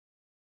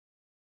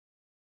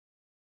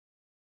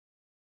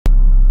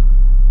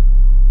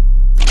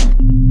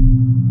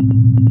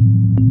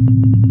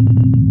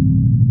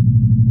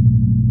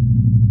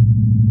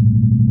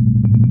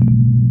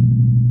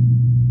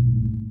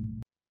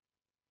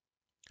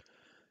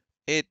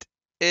It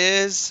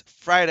is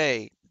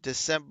Friday,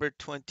 December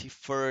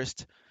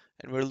 21st,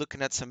 and we're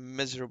looking at some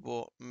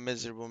miserable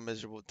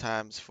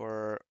times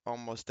for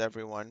almost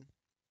everyone.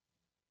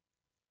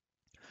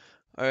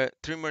 Our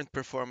 3-month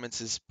performance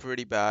is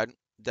pretty bad,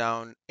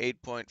 down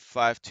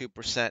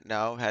 8.52%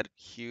 now, had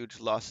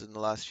huge losses in the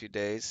last few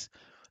days.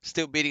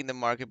 Still beating the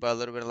market by a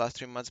little bit in the last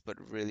 3 months,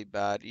 but really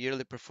bad.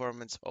 Yearly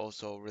performance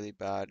also really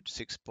bad,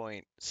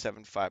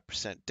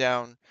 6.75%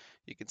 down.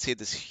 You can see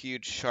this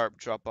huge sharp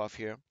drop off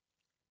here.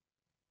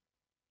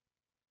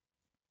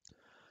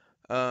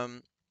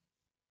 Um,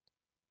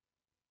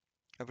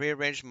 I've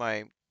rearranged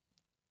my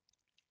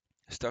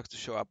stocks to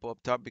show Apple up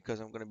top because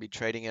I'm going to be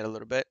trading it a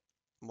little bit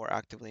more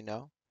actively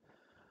now.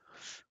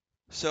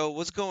 So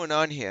what's going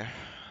on here?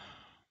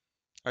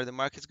 Are the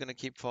markets going to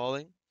keep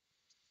falling?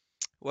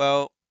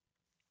 Well,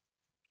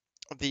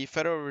 the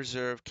Federal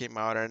Reserve came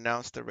out and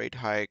announced a rate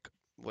hike,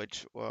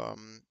 which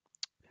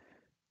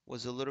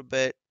was a little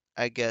bit,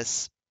 I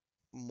guess,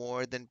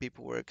 more than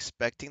people were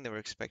expecting. They were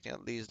expecting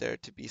at least there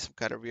to be some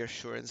kind of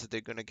reassurance that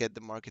they're going to get the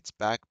markets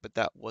back, but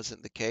that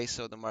wasn't the case.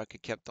 So the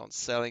market kept on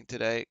selling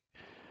today,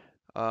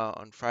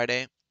 on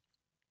Friday.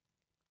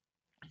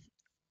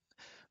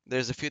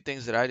 There's a few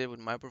things that I did with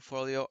my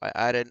portfolio. I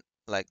added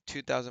like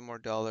 2,000 more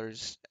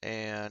dollars,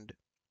 and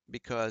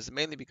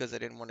mainly because I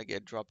didn't want to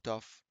get dropped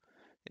off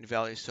in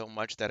value so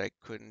much that I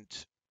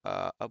couldn't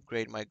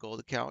upgrade my gold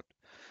account.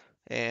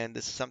 And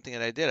this is something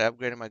that I did. I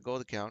upgraded my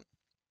gold account,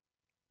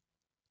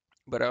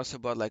 but I also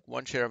bought like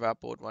one share of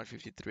Apple at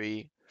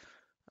 153.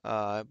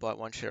 I bought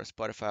one share of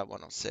Spotify at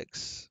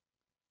 106.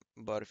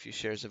 Bought a few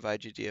shares of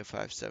IGD at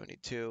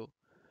 572.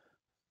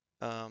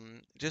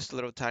 Just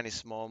little tiny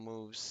small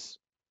moves.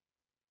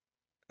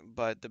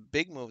 But the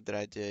big move that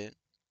I did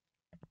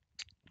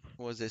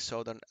was they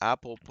sold an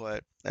Apple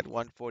put at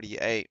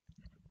 148.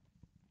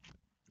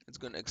 It's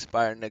going to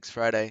expire next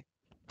Friday,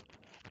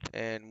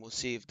 and we'll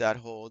see if that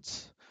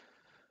holds.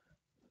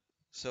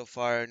 So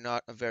far,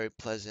 not a very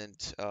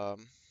pleasant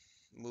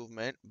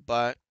movement,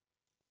 but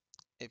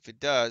if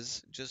it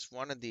does, just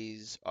one of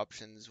these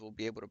options will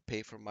be able to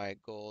pay for my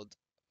gold,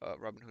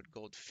 Robinhood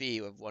Gold fee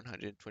of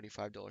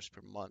 $125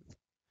 per month.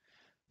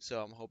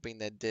 So I'm hoping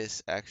that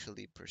this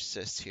actually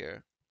persists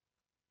here.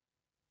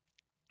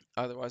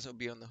 Otherwise, I'll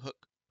be on the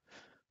hook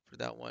for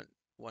that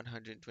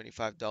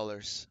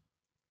 $125.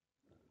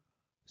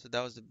 So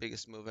that was the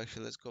biggest move.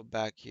 Actually, let's go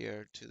back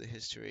here to the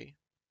history.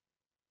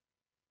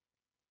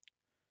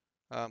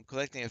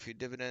 Collecting a few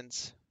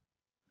dividends.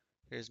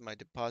 Here's my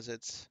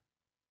deposits.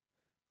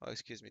 Oh,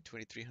 excuse me,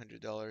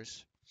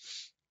 $2,300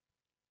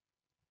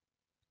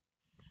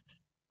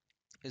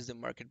 is the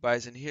market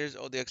buys. And here's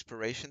all the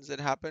expirations that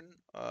happened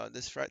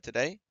this Friday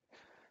today.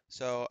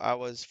 So I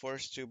was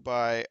forced to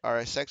buy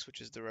RSX, which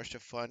is the Russia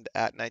fund,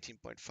 at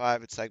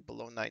 19.5. It's like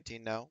below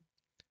 19 now.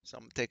 So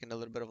I'm taking a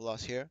little bit of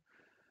loss here.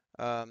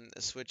 A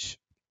switch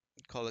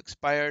call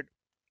expired.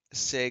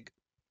 SIG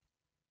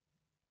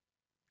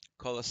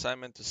call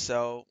assignment to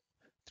sell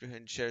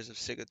 300 shares of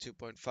SIG at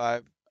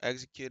 2.5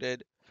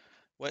 executed.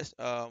 Wheat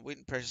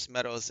and precious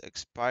metals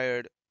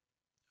expired.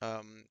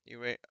 Um,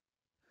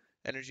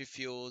 energy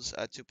fuels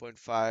at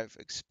 2.5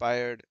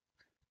 expired.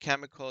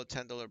 Chemical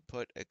 $10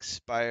 put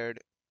expired,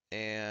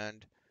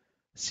 and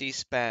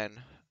C-SPAN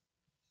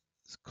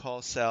call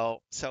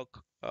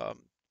um,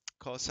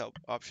 sell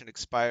option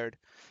expired.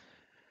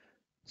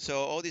 So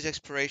all these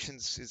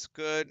expirations is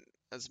good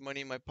as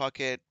money in my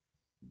pocket,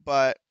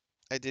 but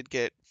I did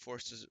get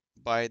forced to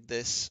buy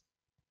this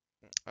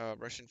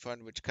Russian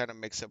fund, which kind of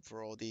makes up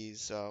for all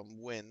these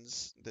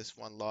wins, this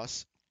one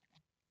loss.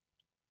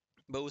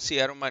 But we'll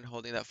see. I don't mind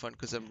holding that fund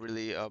because I'm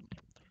really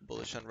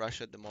bullish on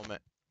Russia at the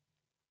moment.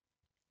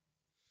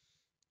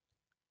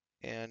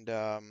 And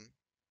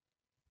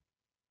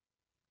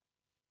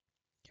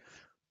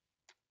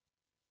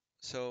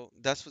so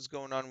that's what's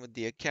going on with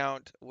the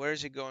account. Where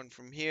is it going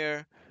from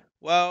here?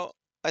 Well,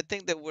 I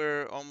think that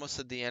we're almost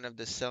at the end of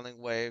the selling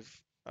wave,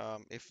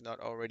 if not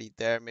already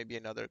there. Maybe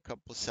another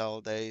couple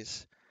sell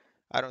days.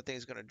 I don't think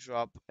it's going to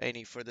drop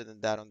any further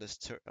than that on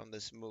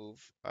this move.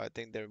 I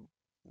think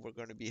we're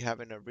going to be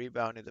having a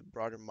rebound in the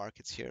broader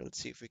markets here. Let's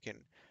see if we can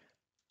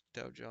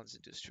Dow Jones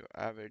Industrial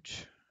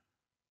Average.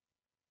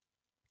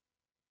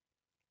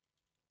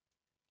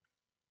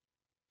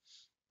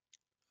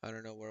 I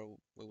don't know where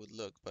we would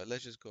look, but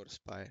let's just go to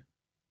SPY.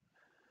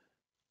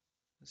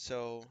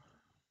 So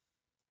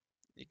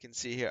you can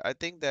see here. I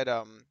think that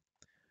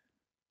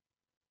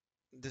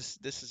this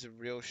is a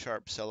real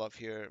sharp sell-off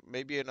here.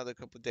 Maybe another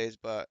couple of days,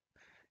 but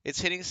it's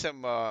hitting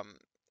some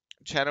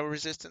channel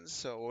resistance,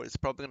 so it's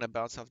probably gonna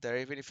bounce off there.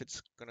 Even if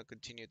it's gonna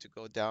continue to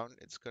go down,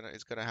 it's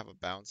gonna have a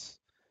bounce.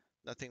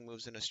 Nothing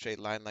moves in a straight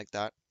line like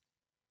that.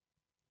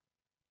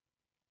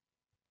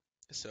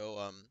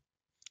 So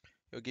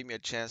it'll give me a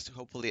chance to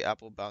hopefully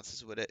Apple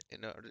bounces with it,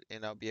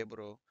 and I'll be able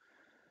to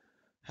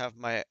have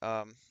my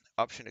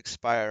option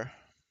expire,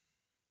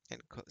 and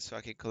so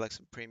I can collect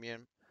some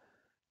premium.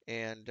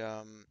 And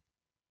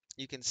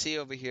you can see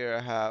over here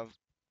I have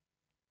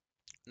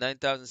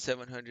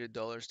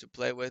 $9,700 to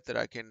play with that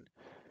I can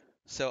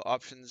sell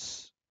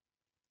options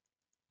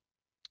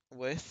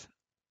with,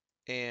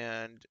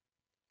 and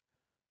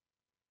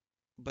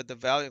but the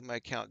value of my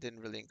account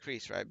didn't really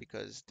increase, right?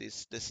 Because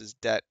this is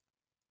debt.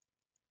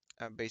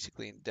 I'm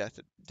basically in debt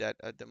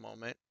at the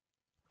moment,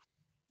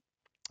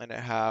 and I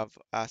have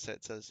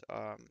assets as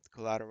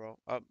collateral,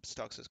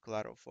 stocks as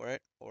collateral for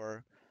it,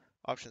 or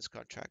options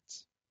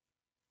contracts.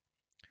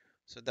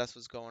 So that's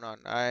what's going on.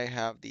 I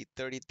have the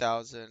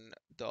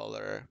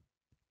 $30,000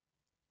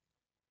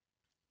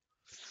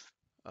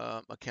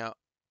 account,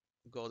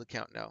 gold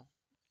account now,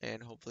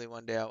 and hopefully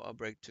one day I'll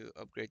upgrade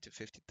to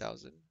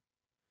 50,000.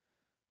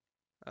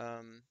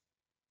 Um,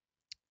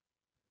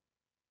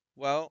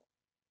 well,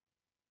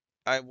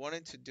 I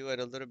wanted to do it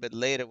a little bit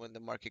later when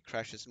the market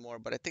crashes more,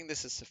 but I think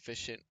this is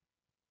sufficient.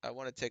 I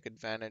want to take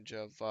advantage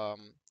of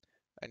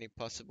any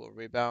possible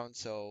rebound,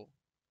 so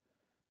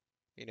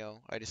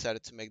I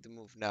decided to make the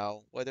move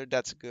now. Whether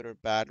that's good or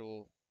bad,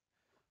 we'll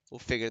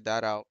figure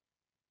that out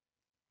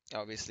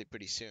obviously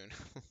pretty soon,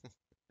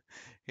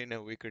 in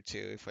a week or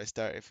two. If I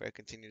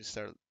continue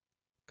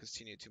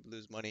to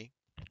lose money.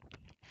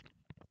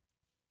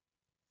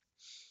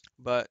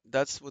 But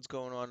that's what's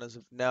going on as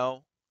of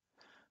now.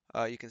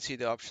 You can see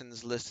the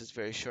options list is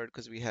very short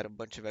because we had a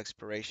bunch of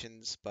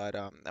expirations, but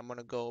I'm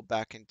gonna go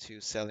back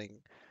into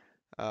selling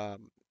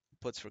um,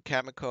 puts for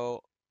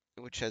Cameco,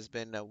 which has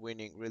been a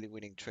really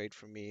winning trade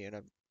for me, and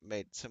I've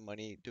made some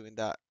money doing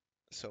that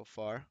so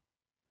far.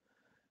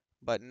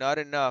 But not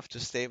enough to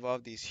stave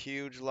off these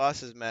huge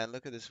losses, man.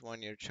 Look at this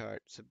 1 year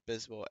chart. It's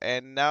abysmal.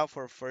 And now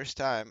for first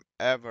time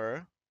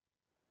ever,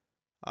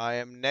 I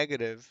am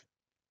negative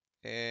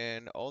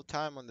in all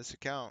time on this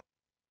account.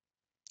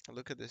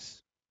 Look at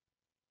this.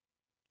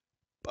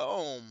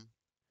 Boom.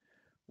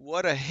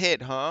 What a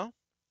hit, huh?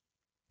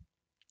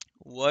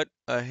 What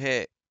a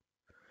hit.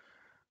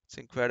 It's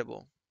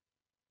incredible.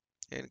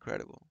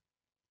 Incredible.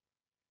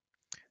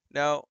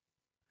 Now,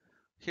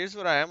 here's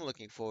what I am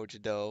looking forward to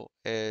though,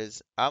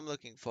 is I'm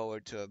looking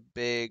forward to a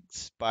big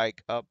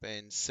spike up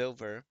in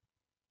silver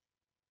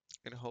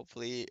and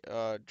hopefully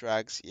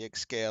drags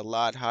EXK a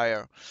lot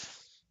higher.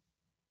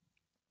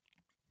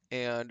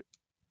 And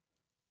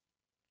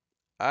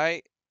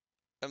I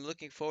am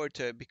looking forward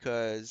to it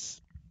because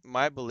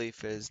my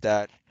belief is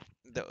that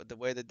the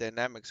way the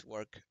dynamics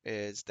work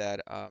is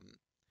that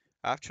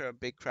after a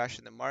big crash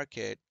in the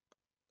market,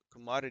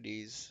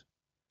 commodities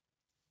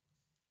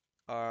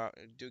are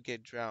do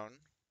get drowned.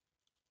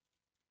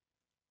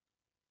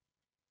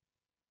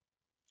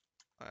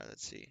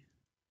 Let's see.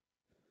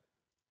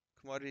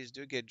 Commodities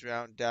do get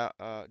dragged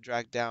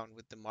down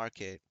with the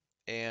market,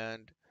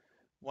 and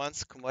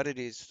once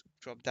commodities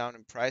drop down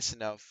in price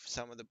enough,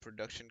 some of the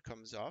production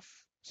comes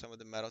off, some of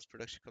the metals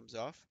production comes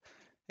off,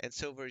 and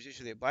silver is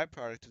usually a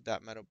byproduct of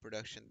that metal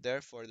production.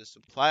 Therefore, the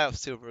supply of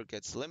silver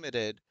gets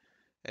limited,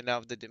 and now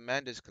if the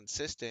demand is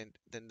consistent,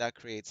 then that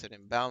creates an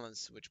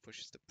imbalance which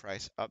pushes the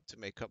price up to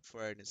make up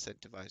for it and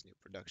incentivize new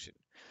production.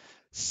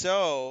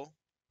 So,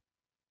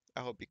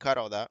 I hope you caught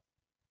all that.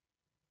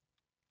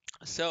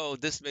 So,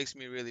 this makes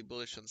me really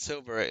bullish on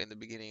silver in the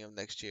beginning of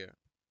next year.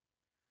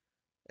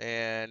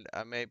 And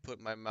I may put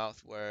my money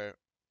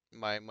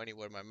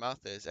where my mouth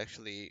is.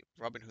 Actually,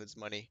 Robinhood's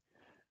money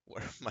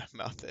where my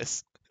mouth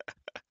is,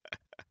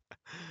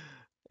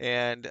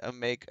 and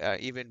make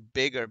an even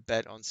bigger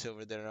bet on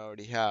silver than I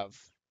already have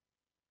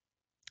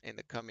in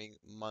the coming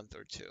month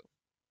or two.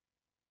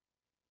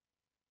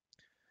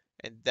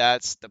 And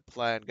that's the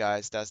plan,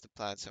 guys. That's the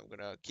plan. So I'm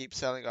gonna keep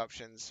selling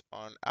options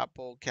on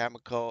Apple,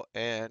 Chemical,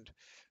 and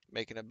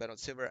making a bet on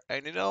silver.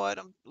 And you know what?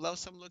 I'm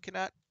looking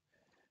at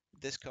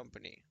this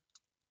company,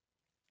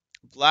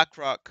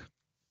 BlackRock.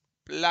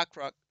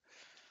 BlackRock.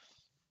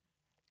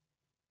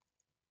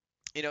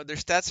 Their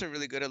stats are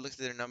really good. I looked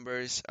at their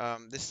numbers.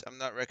 This I'm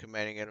not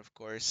recommending it, of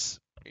course.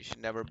 You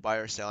should never buy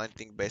or sell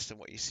anything based on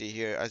what you see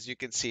here. As you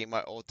can see,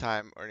 my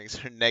all-time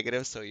earnings are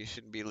negative, so you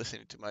shouldn't be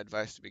listening to my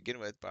advice to begin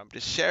with. But I'm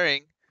just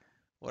sharing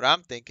what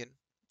I'm thinking,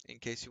 in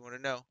case you want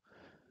to know.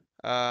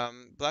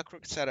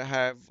 BlackRock's at a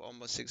high of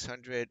almost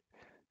 600,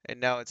 and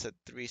now it's at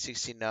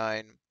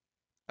 369.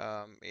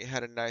 It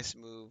had a nice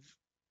move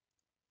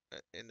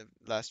in the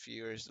last few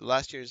years.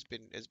 Last year has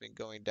been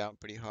going down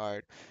pretty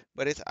hard,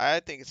 but I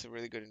think it's a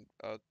really good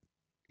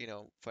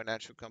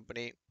financial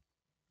company.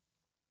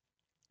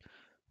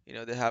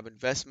 They have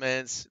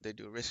investments, they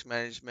do risk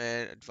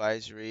management,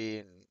 advisory,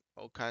 and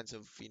all kinds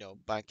of,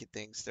 banking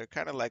things. They're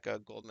kind of like a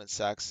Goldman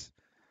Sachs.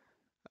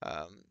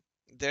 Um,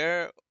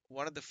 they're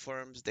one of the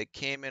firms that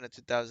came in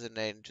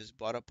 2008 and just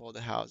bought up all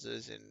the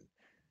houses, and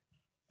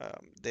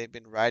they've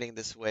been riding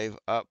this wave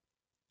up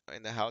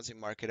in the housing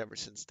market ever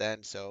since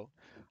then. So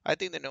I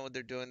think they know what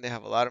they're doing. They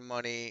have a lot of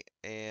money,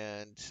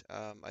 and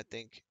I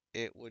think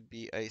it would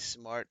be a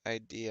smart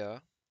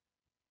idea.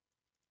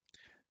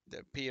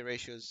 The PE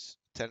ratio is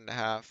 10 and a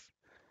half.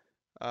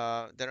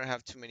 They don't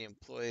have too many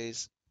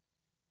employees.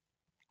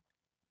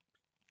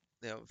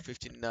 They have a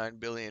 $59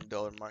 billion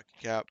market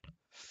cap.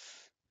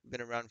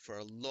 Been around for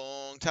a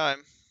long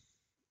time,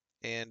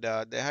 and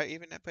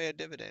even pay a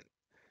dividend.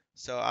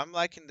 So I'm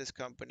liking this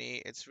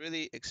company. It's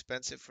really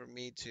expensive for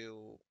me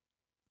to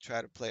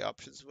try to play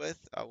options with.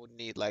 I would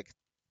need like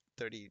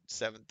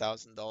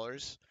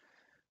 $37,000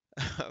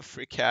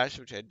 free cash,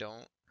 which I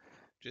don't,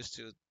 just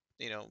to,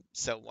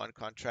 sell one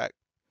contract.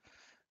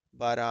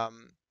 But I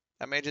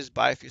may just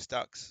buy a few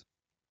stocks.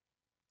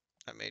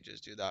 I may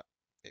just do that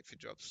if it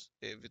drops,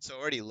 if it's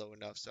already low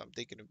enough. So I'm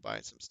thinking of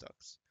buying some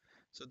stocks.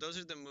 So those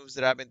are the moves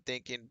that I've been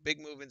thinking. Big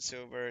move in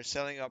silver,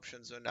 selling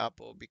options on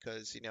Apple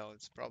because,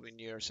 it's probably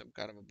near some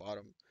kind of a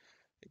bottom.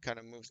 It kind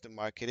of moves the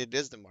market. It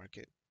is the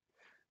market.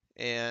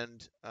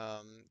 And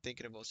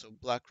thinking of also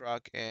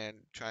BlackRock and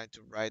trying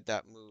to ride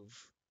that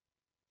move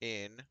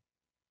in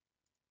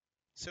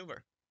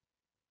silver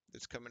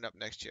that's coming up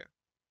next year.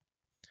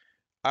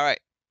 All right.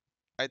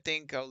 I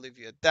think I'll leave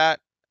you at that.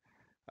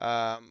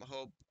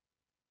 Hope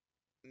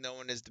no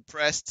one is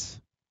depressed.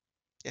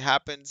 It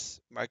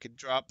happens. Market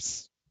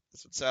drops.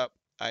 That's what's up.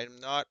 I'm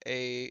not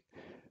a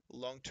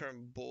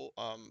long-term bull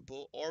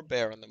or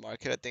bear on the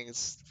market. I think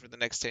it's for the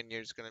next 10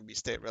 years going to be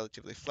stay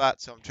relatively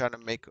flat. So I'm trying to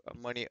make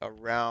money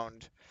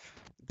around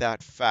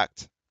that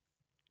fact.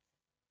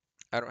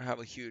 I don't have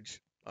a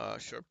huge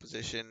short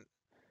position.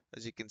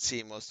 As you can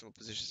see, most of my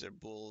positions are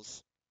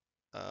bulls.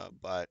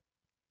 But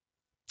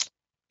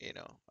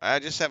I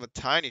just have a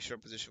tiny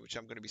short position, which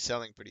I'm going to be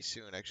selling pretty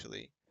soon,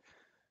 actually.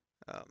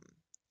 Um,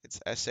 it's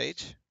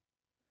SH.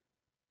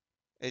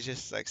 It's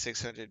just like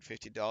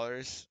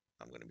 $650.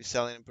 I'm going to be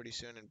selling them pretty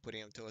soon and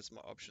putting them towards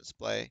my options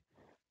play.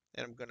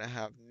 And I'm going to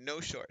have no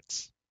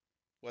shorts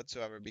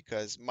whatsoever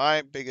because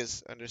my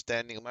biggest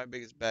understanding, my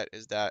biggest bet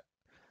is that,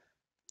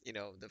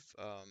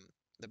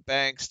 the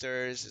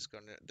banksters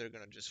they're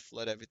gonna just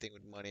flood everything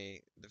with money.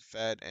 The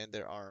Fed and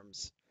their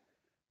arms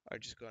are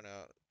just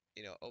gonna,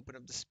 open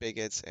up the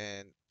spigots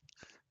and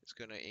it's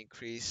gonna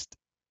increase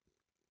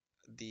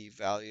the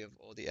value of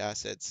all the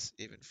assets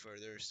even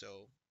further.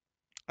 So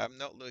I'm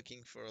not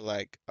looking for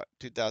like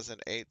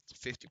 2008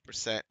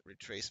 50%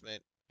 retracement.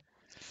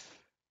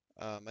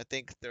 I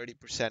think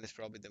 30% is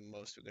probably the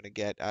most we're going to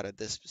get out of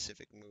this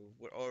specific move.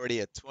 We're already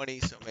at 20,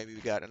 so maybe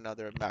we got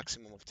another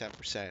maximum of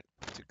 10%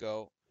 to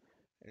go.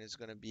 And it's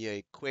going to be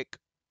a quick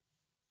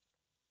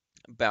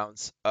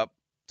bounce up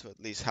to at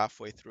least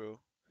halfway through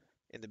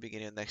in the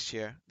beginning of next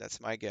year. That's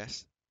my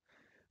guess.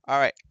 All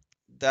right,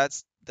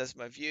 that's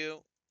my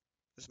view.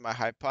 That's my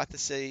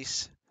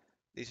hypothesis.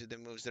 These are the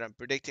moves that I'm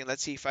predicting.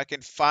 Let's see if I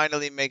can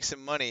finally make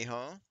some money,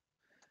 huh?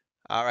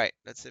 All right,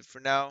 that's it for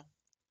now.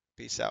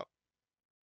 Peace out.